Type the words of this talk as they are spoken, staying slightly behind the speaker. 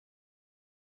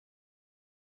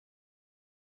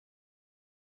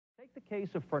Take the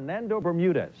case of Fernando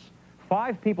Bermudez.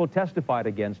 5 people testified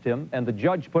against him, and the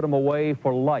judge put him away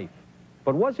for life.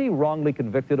 But was he wrongly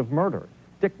convicted of murder?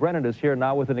 Dick Brennan is here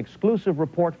now with an exclusive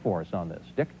report for us on this.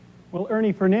 Dick? Well,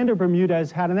 Ernie, Fernando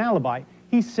Bermudez had an alibi.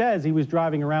 He says he was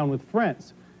driving around with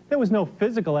friends. There was no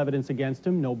physical evidence against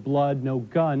him, no blood, no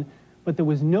gun, but there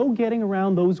was no getting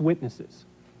around those witnesses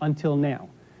until now.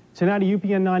 Tonight, a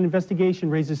UPN 9 investigation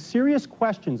raises serious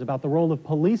questions about the role of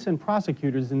police and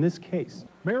prosecutors in this case.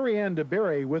 Marianne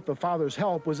DeBerry, with the father's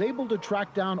help, was able to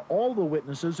track down all the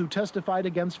witnesses who testified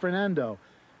against Fernando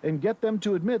and get them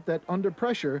to admit that under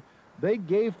pressure, they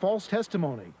gave false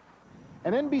testimony.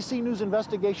 An NBC News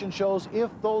investigation shows if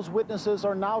those witnesses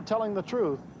are now telling the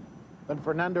truth, then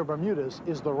Fernando Bermudez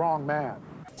is the wrong man.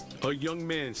 A young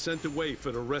man sent away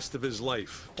for the rest of his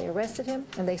life. They arrested him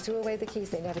and they threw away the keys.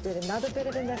 They never did another bit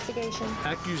of investigation.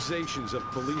 Accusations of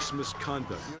police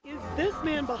misconduct. Is this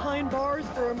man behind bars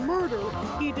for a murder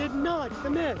he did not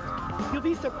commit? You'll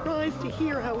be surprised to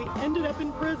hear how he ended up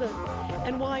in prison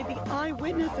and why the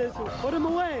eyewitnesses who put him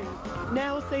away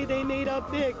now say they made a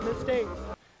big mistake.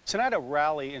 Tonight, a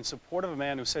rally in support of a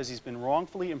man who says he's been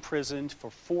wrongfully imprisoned for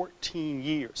 14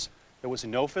 years. There was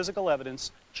no physical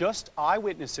evidence, just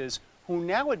eyewitnesses who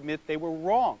now admit they were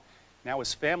wrong. Now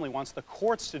his family wants the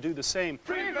courts to do the same.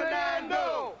 Free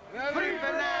Fernando! Free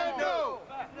Fernando!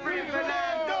 Free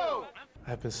Fernando! I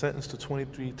have been sentenced to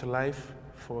 23 to life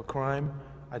for a crime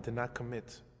I did not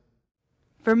commit.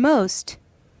 For most,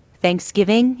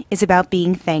 Thanksgiving is about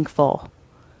being thankful.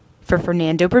 For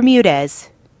Fernando Bermudez,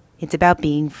 it's about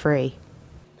being free.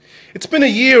 It's been a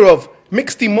year of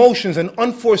mixed emotions and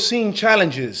unforeseen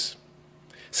challenges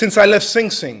since I left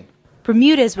Sing Sing.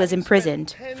 Bermudez was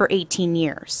imprisoned for 18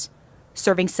 years,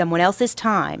 serving someone else's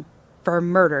time for a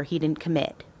murder he didn't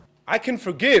commit. I can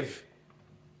forgive,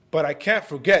 but I can't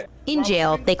forget. In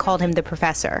jail, they called him the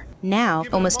professor. Now,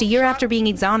 almost a year after being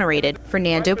exonerated,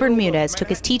 Fernando Bermudez took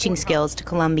his teaching skills to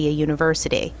Columbia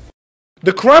University.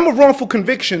 The crime of wrongful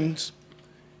convictions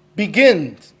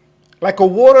begins like a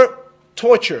water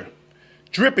torture,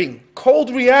 dripping cold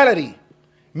reality,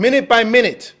 minute by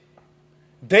minute,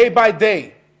 day by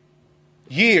day,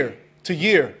 year to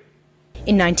year.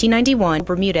 In 1991,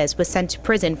 Bermudez was sent to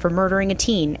prison for murdering a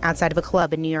teen outside of a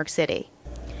club in New York City.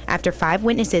 After 5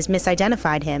 witnesses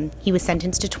misidentified him, he was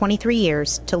sentenced to 23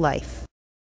 years to life.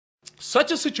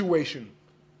 Such a situation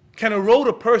can erode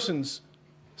a person's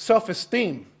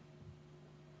self-esteem.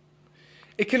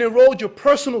 It can erode your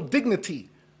personal dignity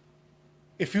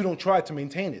if you don't try to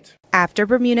maintain it. After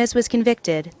Bermudez was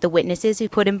convicted, the witnesses who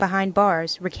put him behind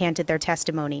bars recanted their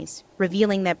testimonies,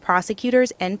 revealing that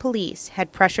prosecutors and police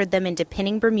had pressured them into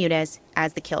pinning Bermudez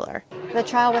as the killer. The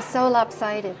trial was so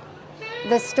lopsided.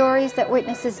 The stories that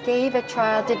witnesses gave at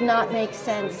trial did not make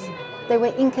sense. They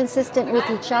were inconsistent with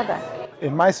each other.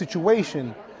 In my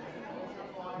situation,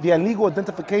 the illegal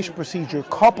identification procedure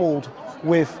coupled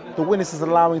with the witnesses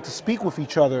allowing to speak with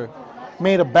each other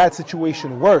made a bad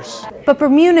situation worse. But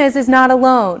Bermudez is not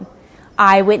alone.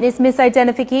 Eyewitness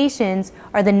misidentifications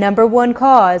are the #1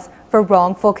 cause for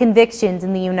wrongful convictions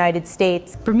in the United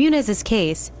States. Bermudez's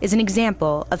case is an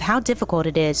example of how difficult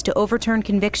it is to overturn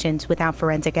convictions without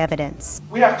forensic evidence.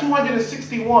 We have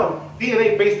 261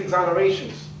 DNA-based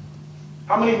exonerations.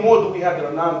 How many more do we have that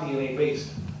are non-DNA-based,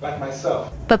 like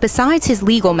myself? But besides his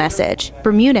legal message,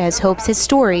 Bermudez hopes his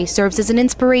story serves as an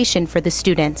inspiration for the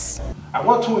students. I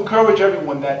want to encourage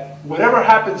everyone that whatever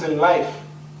happens in life,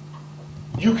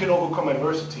 you can overcome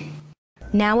adversity.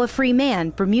 Now a free man,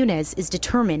 Bermudez is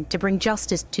determined to bring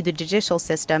justice to the judicial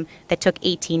system that took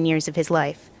 18 years of his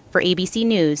life. For ABC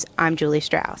News, I'm Julie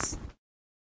Strauss.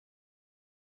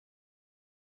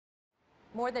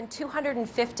 More than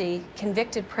 250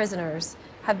 convicted prisoners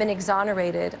have been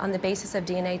exonerated on the basis of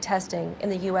DNA testing in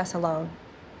the U.S. alone.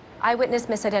 Eyewitness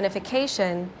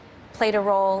misidentification played a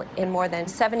role in more than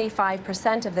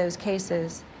 75% of those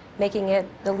cases, making it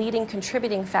the leading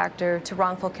contributing factor to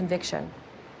wrongful conviction.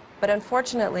 But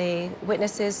unfortunately,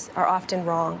 witnesses are often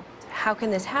wrong. How can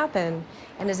this happen?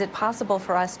 And is it possible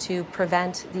for us to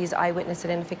prevent these eyewitness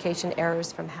identification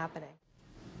errors from happening?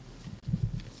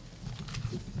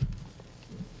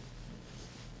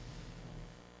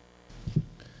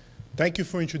 Thank you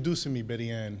for introducing me, Betty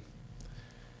Ann.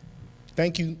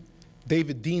 Thank you,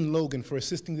 David Dean Logan, for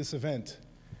assisting this event,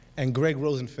 and Greg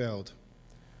Rosenfeld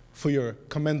for your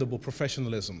commendable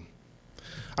professionalism.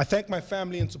 I thank my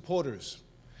family and supporters,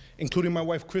 including my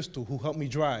wife, Crystal, who helped me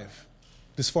drive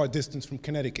this far distance from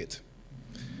Connecticut,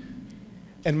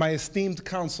 and my esteemed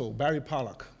counsel, Barry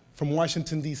Pollack, from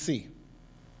Washington, D.C.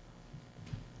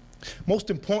 Most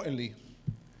importantly,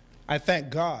 I thank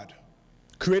God,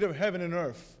 creator of heaven and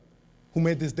earth, who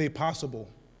made this day possible,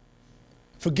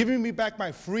 for giving me back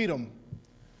my freedom,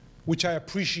 which I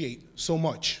appreciate so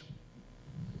much.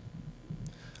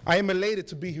 I am elated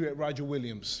to be here at Roger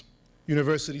Williams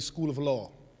University School of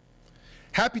Law.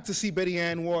 Happy to see Betty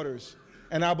Ann Waters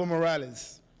and Alba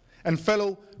Morales and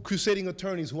fellow crusading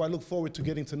attorneys who I look forward to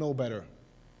getting to know better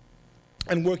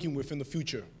and working with in the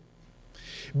future.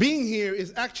 Being here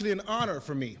is actually an honor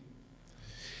for me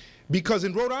because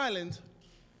in Rhode Island,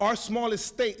 our smallest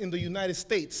state in the United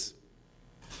States,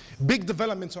 big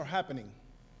developments are happening.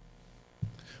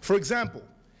 For example,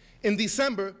 in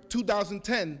December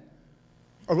 2010,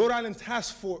 a Rhode Island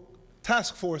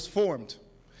task force formed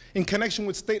in connection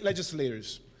with state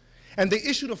legislators, and they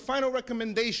issued a final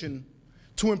recommendation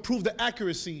to improve the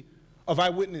accuracy of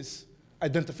eyewitness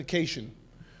identification,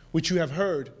 which you have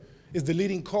heard is the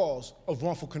leading cause of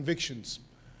wrongful convictions,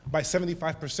 by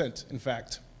 75%, in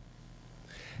fact.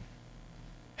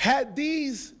 Had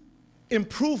these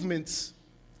improvements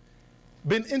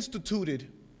been instituted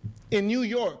in New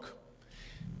York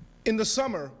in the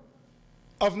summer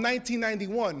of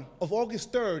 1991, of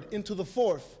August 3rd into the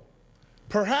 4th,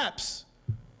 perhaps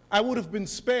I would have been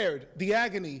spared the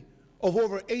agony of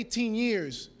over 18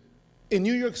 years in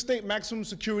New York State maximum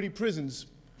security prisons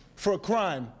for a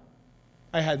crime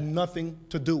I had nothing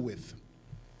to do with.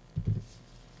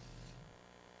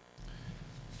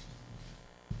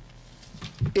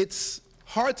 It's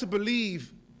hard to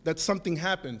believe that something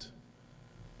happened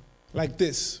like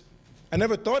this. I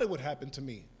never thought it would happen to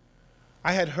me.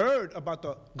 I had heard about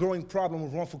the growing problem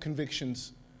of wrongful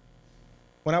convictions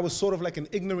when I was sort of like an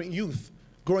ignorant youth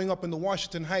growing up in the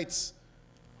Washington Heights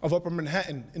of Upper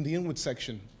Manhattan in the Inwood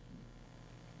section.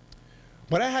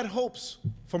 But I had hopes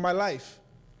for my life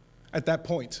at that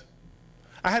point.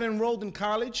 I had enrolled in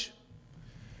college,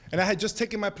 and I had just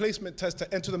taken my placement test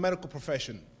to enter the medical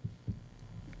profession.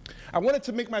 I wanted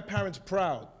to make my parents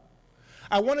proud.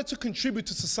 I wanted to contribute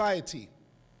to society.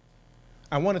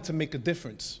 I wanted to make a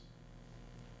difference.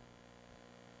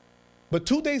 But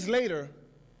 2 days later,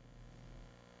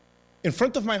 in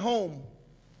front of my home,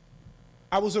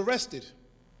 I was arrested.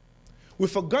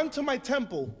 With a gun to my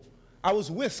temple, I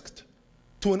was whisked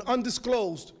to an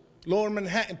undisclosed Lower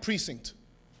Manhattan precinct.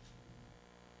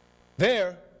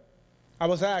 There, I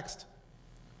was asked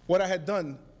what I had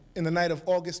done in the night of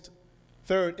August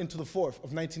 3rd into the 4th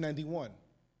of 1991.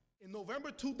 In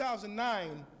November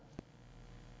 2009,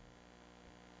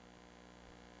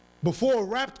 before a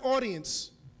rapt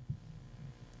audience,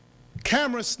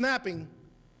 cameras snapping,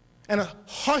 and a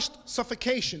hushed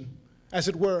suffocation, as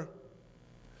it were,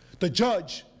 the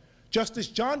judge, Justice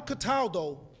John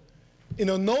Cataldo, in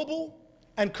a noble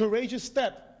and courageous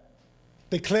step,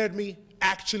 declared me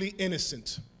actually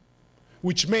innocent,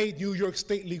 which made New York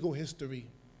State legal history.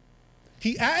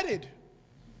 He added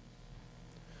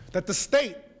that the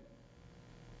state,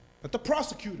 that the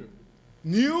prosecutor,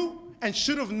 knew and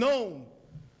should have known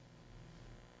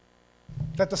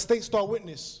that the state star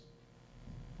witness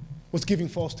was giving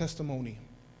false testimony.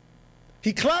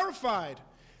 He clarified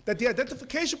that the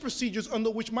identification procedures under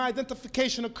which my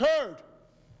identification occurred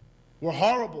were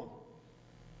horrible.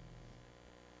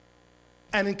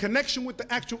 And in connection with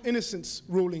the actual innocence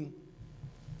ruling,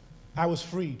 I was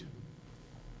freed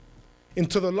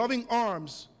into the loving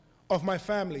arms of my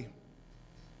family,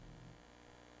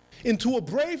 into a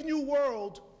brave new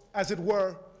world, as it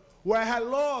were, where I had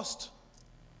lost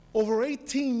over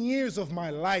 18 years of my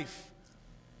life.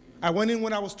 I went in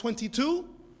when I was 22,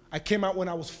 I came out when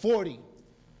I was 40.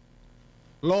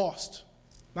 Lost,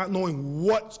 not knowing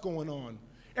what's going on.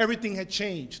 Everything had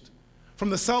changed. From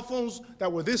the cell phones that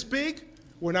were this big,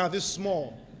 were now this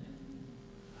small.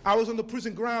 I was on the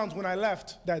prison grounds when I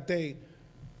left that day,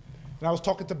 and I was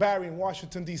talking to Barry in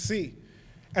Washington, D.C.,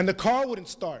 and the car wouldn't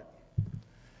start.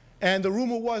 And the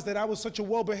rumor was that I was such a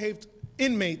well-behaved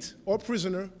inmate or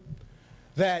prisoner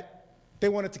that they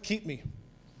wanted to keep me.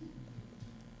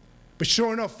 But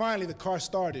sure enough, finally the car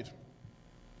started.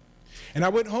 And I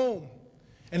went home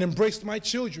and embraced my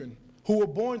children who were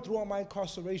born throughout my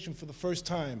incarceration for the first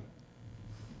time.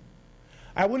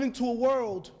 I went into a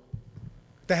world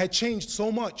that had changed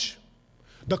so much.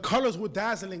 The colors were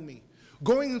dazzling me.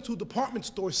 Going into department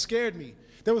stores scared me.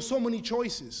 There were so many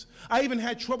choices. I even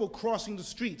had trouble crossing the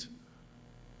street,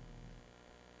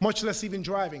 much less even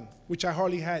driving, which I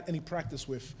hardly had any practice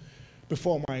with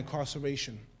before my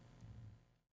incarceration.